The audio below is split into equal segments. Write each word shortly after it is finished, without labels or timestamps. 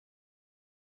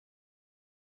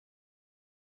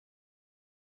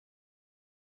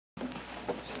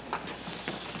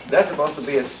That's supposed to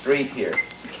be a street here.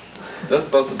 Those are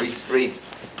supposed to be streets.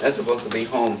 That's supposed to be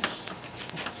homes.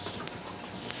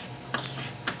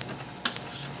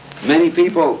 Many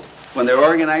people, when they're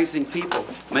organizing people,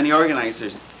 many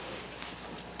organizers,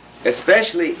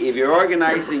 especially if you're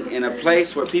organizing in a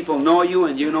place where people know you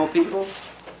and you know people,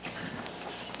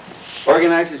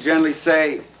 organizers generally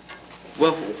say,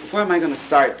 well, where am I going to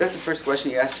start? That's the first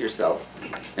question you ask yourselves.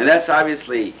 And that's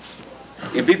obviously,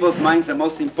 in people's minds, the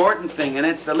most important thing, and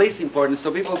it's the least important.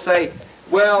 So people say,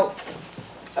 well,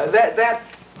 that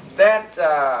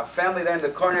family there in the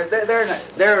corner,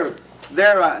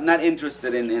 they're not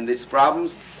interested in these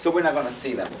problems, so we're not going to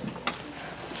see them.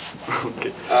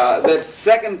 Okay. The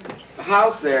second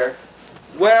house there,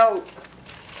 well,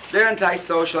 they're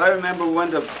antisocial. I remember we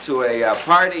went to a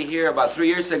party here about 3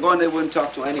 years ago, and they wouldn't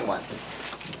talk to anyone.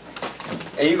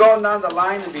 And you go down the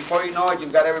line, and before you know it,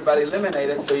 you've got everybody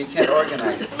eliminated, so you can't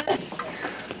organize.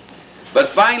 But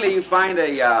finally, you find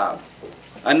a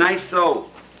nice soul.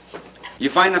 You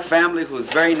find a family who's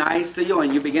very nice to you,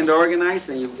 and you begin to organize,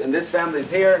 and this family's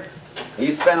here, and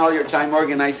you spend all your time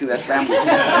organizing that family.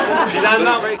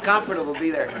 It's very comfortable to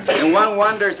be there. And one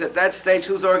wonders at that stage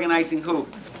who's organizing who.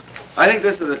 I think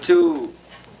these are the two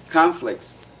conflicts.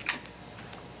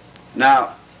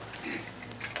 Now,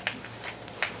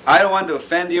 I don't want to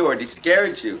offend you or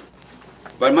discourage you,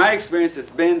 but my experience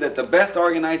has been that the best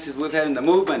organizers we've had in the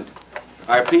movement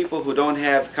are people who don't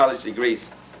have college degrees.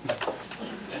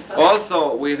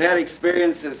 Also, we've had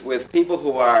experiences with people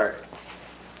who are,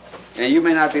 and you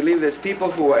may not believe this,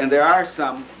 people who are, and there are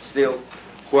some still,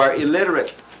 who are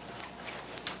illiterate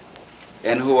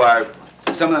and who are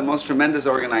some of the most tremendous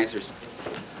organizers.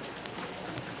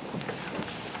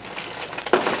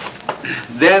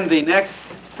 Then the next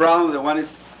problem that one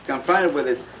is confronted with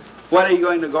is, what are you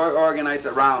going to go organize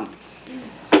around?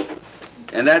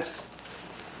 And that's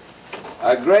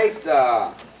a great,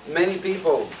 many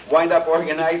people wind up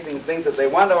organizing things that they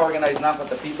want to organize, not what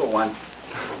the people want.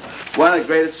 One of the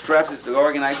greatest traps is to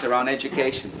organize around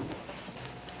education.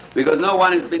 Because no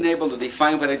one has been able to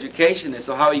define what education is,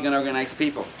 so how are you going to organize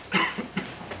people?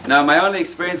 Now, my only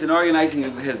experience in organizing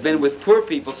has been with poor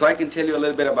people, so I can tell you a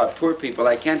little bit about poor people.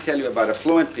 I can't tell you about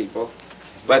affluent people,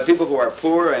 but people who are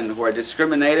poor and who are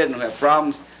discriminated and who have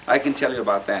problems, I can tell you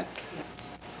about that.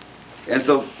 And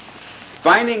so,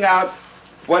 finding out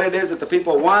what it is that the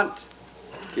people want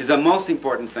is the most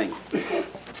important thing.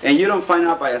 And you don't find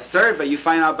out by a survey, you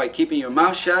find out by keeping your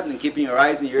mouth shut and keeping your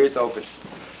eyes and your ears open.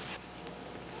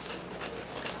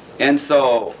 And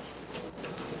so,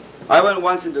 I went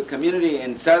once into a community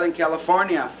in Southern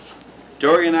California to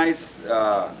organize,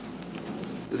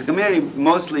 it's a community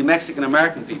mostly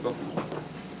Mexican-American people,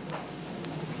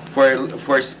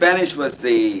 where Spanish was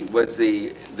the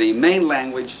main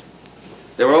language.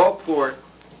 They were all poor.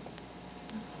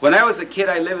 When I was a kid,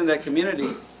 I lived in that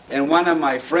community, and one of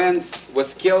my friends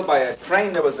was killed by a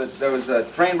train. There was a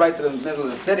train right to the middle of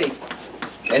the city,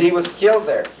 and he was killed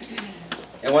there.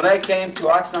 And when I came to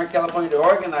Oxnard, California to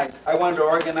organize, I wanted to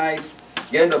organize,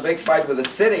 get into a big fight with the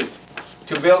city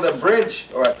to build a bridge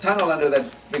or a tunnel under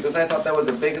that, because I thought that was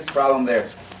the biggest problem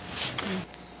there.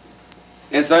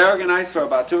 And so I organized for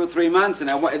about 2 or 3 months, and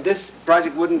this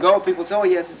project wouldn't go. People said, oh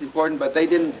yes, it's important, but they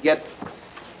didn't get,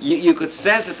 you could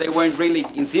sense that they weren't really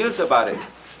enthused about it.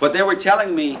 What they were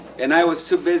telling me, and I was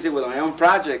too busy with my own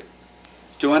project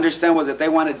to understand, was that they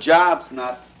wanted jobs,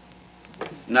 not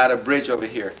a bridge over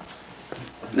here.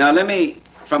 Now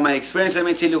from my experience, let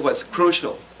me tell you what's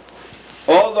crucial.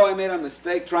 Although I made a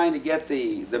mistake trying to get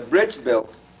the bridge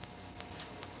built,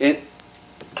 in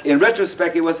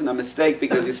retrospect, it wasn't a mistake,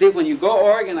 because you see, when you go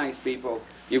organize people,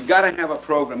 you've got to have a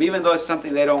program, even though it's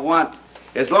something they don't want.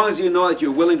 As long as you know that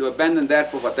you're willing to abandon that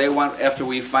for what they want after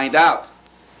we find out.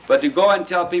 But to go and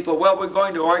tell people, well, we're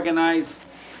going to organize,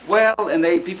 well, and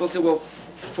people say, well,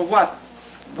 for what?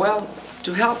 Well,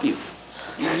 to help you.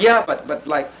 Yeah, but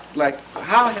like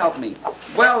how help me?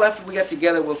 Well, after we get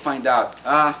together, we'll find out.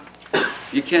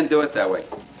 You can't do it that way.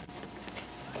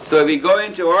 So if you go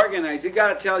into organize, you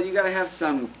got to have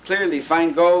some clearly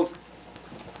defined goals,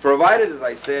 provided, as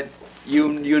I said,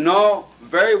 you know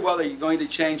very well that you're going to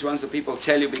change once the people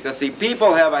tell you, because see,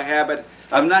 people have a habit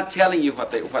of not telling you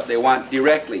what they want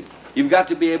directly. You've got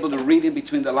to be able to read in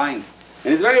between the lines.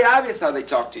 And it's very obvious how they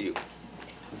talk to you.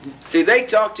 See, they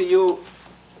talk to you,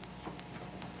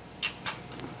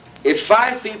 if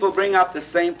 5 people bring up the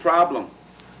same problem,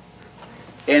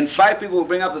 and 5 people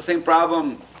bring up the same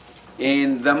problem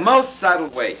in the most subtle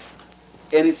way,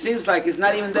 and it seems like it's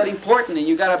not even that important, and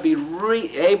you got to be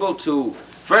able to,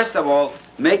 first of all,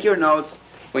 make your notes.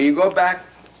 When you go back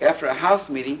after a house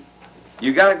meeting,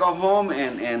 you got to go home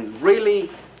and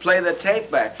really play the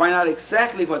tape back. Find out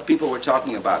exactly what people were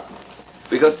talking about.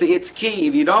 Because see, it's key.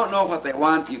 If you don't know what they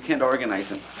want, you can't organize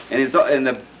them.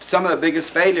 And, some of the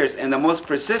biggest failures and the most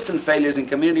persistent failures in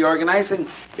community organizing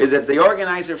is that the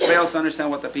organizer fails to understand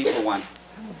what the people want.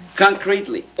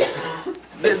 Concretely.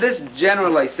 This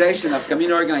generalization of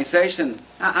community organization,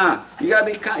 you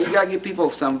gotta give people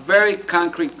some very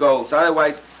concrete goals.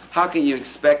 Otherwise, how can you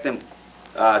expect them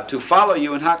to follow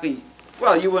you, and how can you,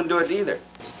 well, you wouldn't do it either.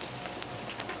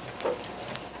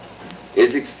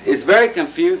 It's very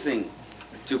confusing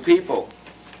to people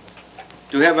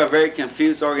to have a very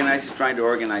confused organizer trying to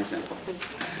organize them.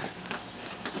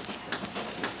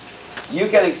 You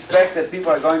can expect that people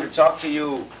are going to talk to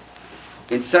you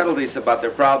in subtleties about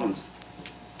their problems.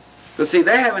 Because see,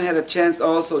 they haven't had a chance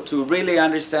also to really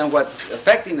understand what's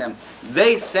affecting them.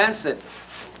 They sense it,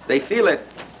 they feel it,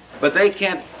 but they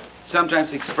can't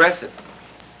sometimes express it.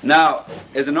 Now,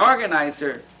 as an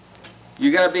organizer,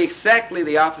 you got to be exactly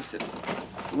the opposite.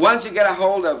 Once you get a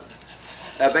hold of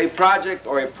a project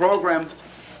or a program,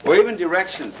 or even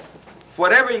directions,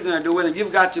 whatever you're going to do with them,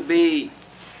 you've got to be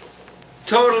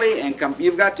totally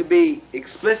you've got to be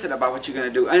explicit about what you're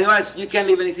going to do. Otherwise, you can't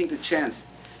leave anything to chance.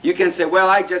 You can say,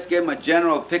 well, I just gave them a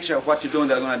general picture of what you're doing,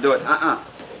 they're going to do it.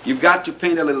 You've got to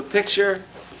paint a little picture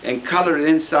and color it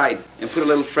inside and put a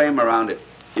little frame around it.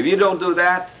 If you don't do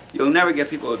that, you'll never get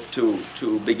people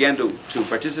to begin to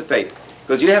participate.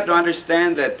 Because you have to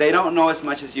understand that they don't know as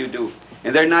much as you do.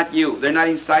 And they're not you. They're not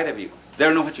inside of you. They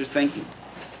don't know what you're thinking.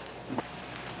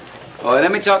 Oh,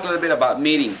 let me talk a little bit about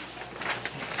meetings.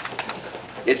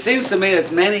 It seems to me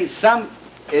that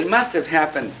it must have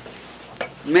happened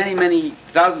many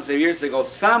thousands of years ago.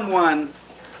 Some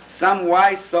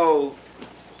wise soul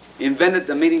invented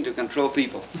the meeting to control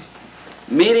people.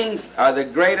 Meetings are the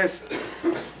greatest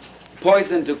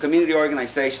poison to community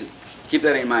organization. Keep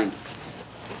that in mind.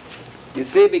 You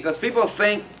see, because people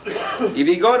think if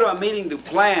you go to a meeting to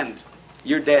plan,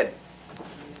 you're dead.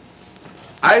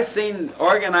 I've seen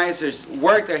organizers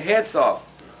work their heads off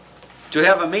to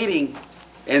have a meeting,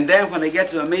 and then when they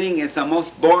get to a meeting, it's the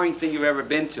most boring thing you've ever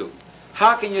been to.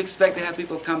 How can you expect to have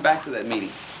people come back to that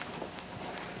meeting?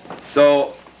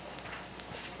 So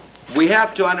we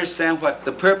have to understand what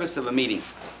the purpose of a meeting.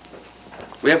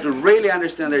 We have to really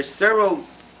understand there's several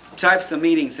types of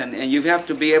meetings, and you have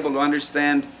to be able to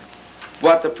understand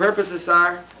what the purposes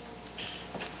are.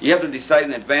 You have to decide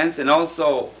in advance, and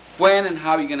also when and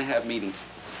how you're going to have meetings.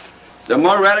 The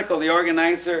more radical the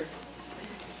organizer,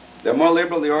 the more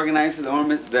liberal the organizer,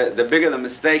 the bigger the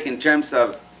mistake in terms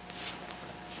of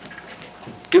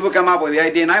people come up with the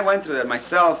idea, and I went through that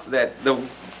myself, that the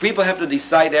people have to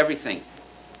decide everything.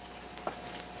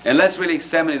 And let's really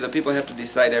examine it, the people have to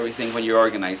decide everything when you're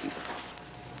organizing.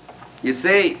 You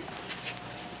see,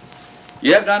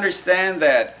 you have to understand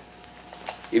that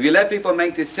if you let people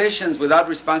make decisions without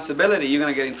responsibility, you're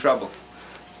going to get in trouble.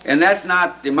 And that's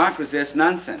not democracy, that's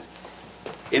nonsense.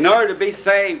 In order to be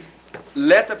safe,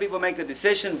 let the people make the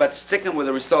decision, but stick them with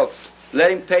the results.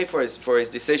 Let him pay for his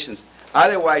decisions.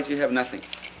 Otherwise, you have nothing.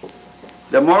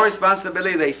 The more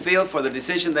responsibility they feel for the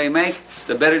decision they make,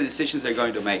 the better decisions they're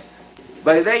going to make.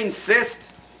 But if they insist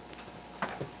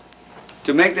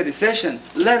to make the decision,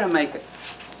 let them make it.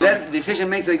 Let the decision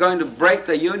makes they're going to break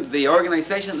the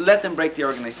organization, let them break the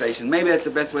organization. Maybe that's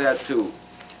the best way that's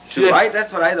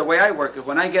the way I work.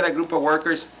 When I get a group of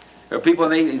workers or people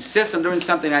and they insist on doing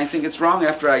something I think it's wrong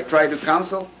after I try to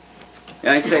counsel,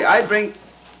 and I say,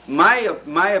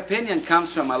 my opinion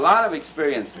comes from a lot of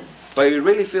experience, but if you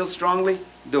really feel strongly,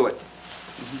 do it.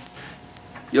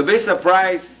 You'll be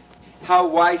surprised how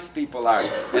wise people are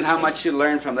and how much you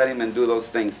learn from letting them do those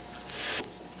things.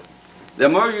 The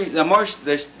more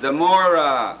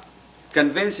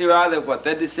convinced you are that what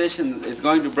that decision is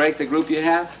going to break the group you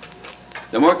have,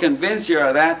 the more convinced you are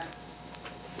of that,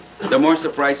 the more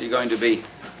surprised you're going to be.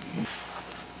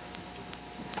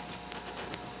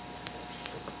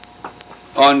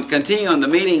 On continuing on the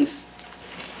meetings,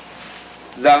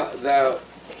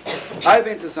 I've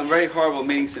been to some very horrible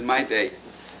meetings in my day,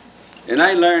 and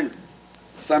I learned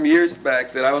some years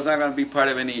back that I was not going to be part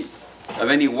of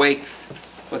any wakes.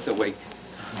 What's a wake?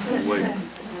 Wake.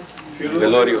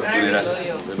 Velorio.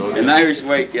 An Irish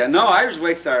wake. Yeah, no, Irish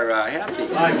wakes are happy.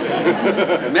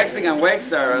 Mexican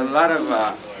wakes are a lot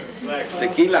of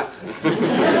tequila.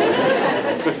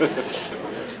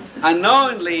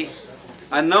 Unknowingly,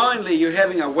 you're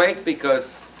having a wake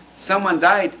because someone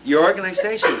died. Your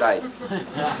organization died.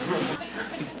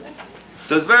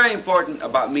 So it's very important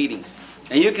about meetings,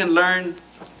 and you can learn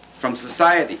from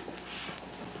society.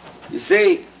 You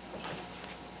see,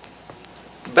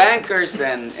 bankers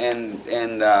and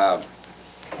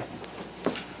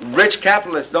Rich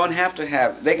capitalists don't have to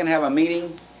have, they can have a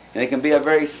meeting, and it can be a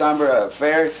very somber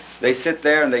affair. They sit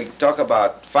there and they talk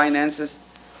about finances.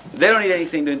 They don't need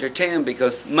anything to entertain them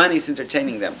because money's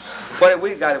entertaining them. What have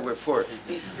we got if we're poor?